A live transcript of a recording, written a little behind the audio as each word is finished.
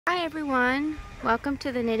Hi everyone, welcome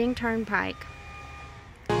to the Knitting Turnpike.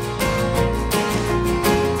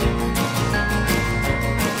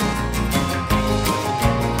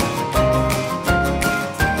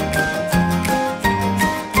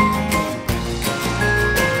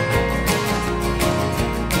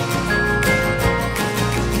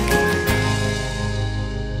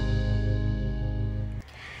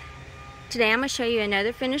 Today I'm going to show you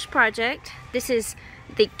another finished project. This is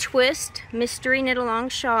the Twist Mystery Knit Along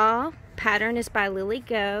Shawl. Pattern is by Lily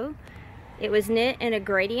Go. It was knit in a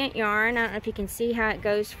gradient yarn. I don't know if you can see how it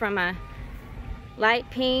goes from a light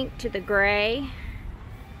pink to the gray.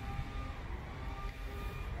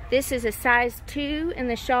 This is a size 2 in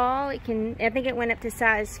the shawl. I think it went up to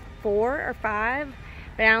size 4 or 5,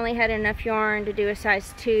 but I only had enough yarn to do a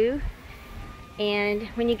size 2. And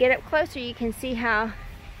when you get up closer, you can see how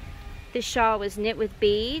this shawl was knit with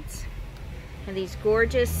beads and these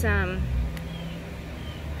gorgeous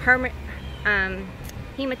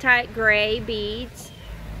hematite gray beads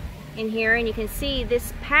in here. And you can see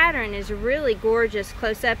this pattern is really gorgeous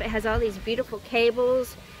close up. It has all these beautiful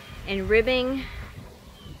cables and ribbing.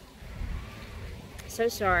 So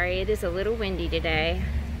sorry, it is a little windy today,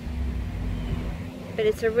 but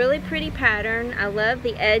it's a really pretty pattern. I love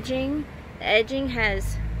the edging. The edging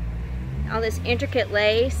has all this intricate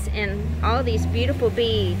lace and all these beautiful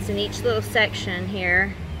beads in each little section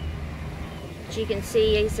here. As you can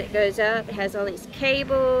see, as it goes up, it has all these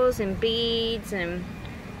cables and beads, and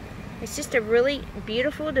it's just a really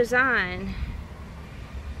beautiful design.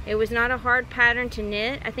 It was not a hard pattern to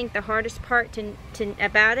knit. I think the hardest part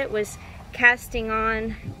about it was casting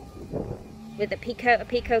on with a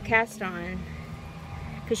picot cast on,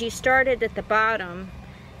 because you started at the bottom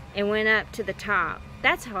and went up to the top.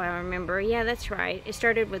 That's how I remember. Yeah, that's right. It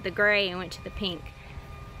started with the gray and went to the pink.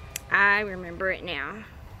 I remember it now.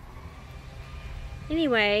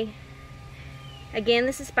 Anyway, again,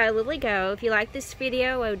 this is by Lily Go. If you like this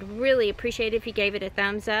video, I would really appreciate it if you gave it a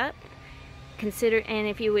thumbs up. And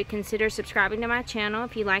if you would consider subscribing to my channel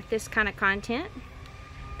if you like this kind of content.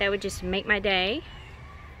 That would just make my day.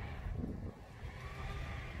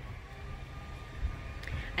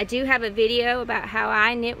 I do have a video about how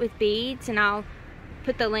I knit with beads, and I'll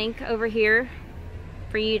put the link over here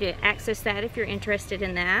for you to access that if you're interested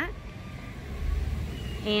in that.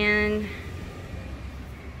 And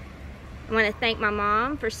I want to thank my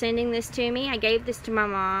mom for sending this to me. I gave this to my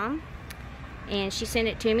mom and she sent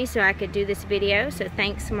it to me so I could do this video. So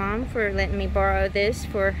thanks, Mom, for letting me borrow this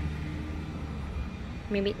for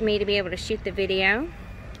me to be able to shoot the video.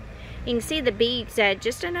 You can see the beads add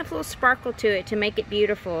just enough little sparkle to it to make it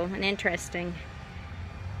beautiful and interesting.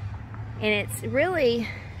 And it's really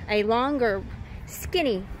a longer,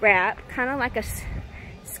 skinny wrap, kind of like a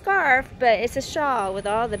scarf, but it's a shawl with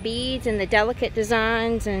all the beads and the delicate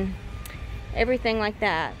designs and everything like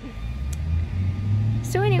that.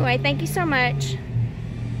 So anyway, thank you so much.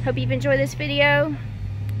 Hope you've enjoyed this video,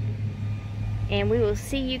 and we will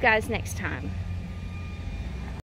see you guys next time.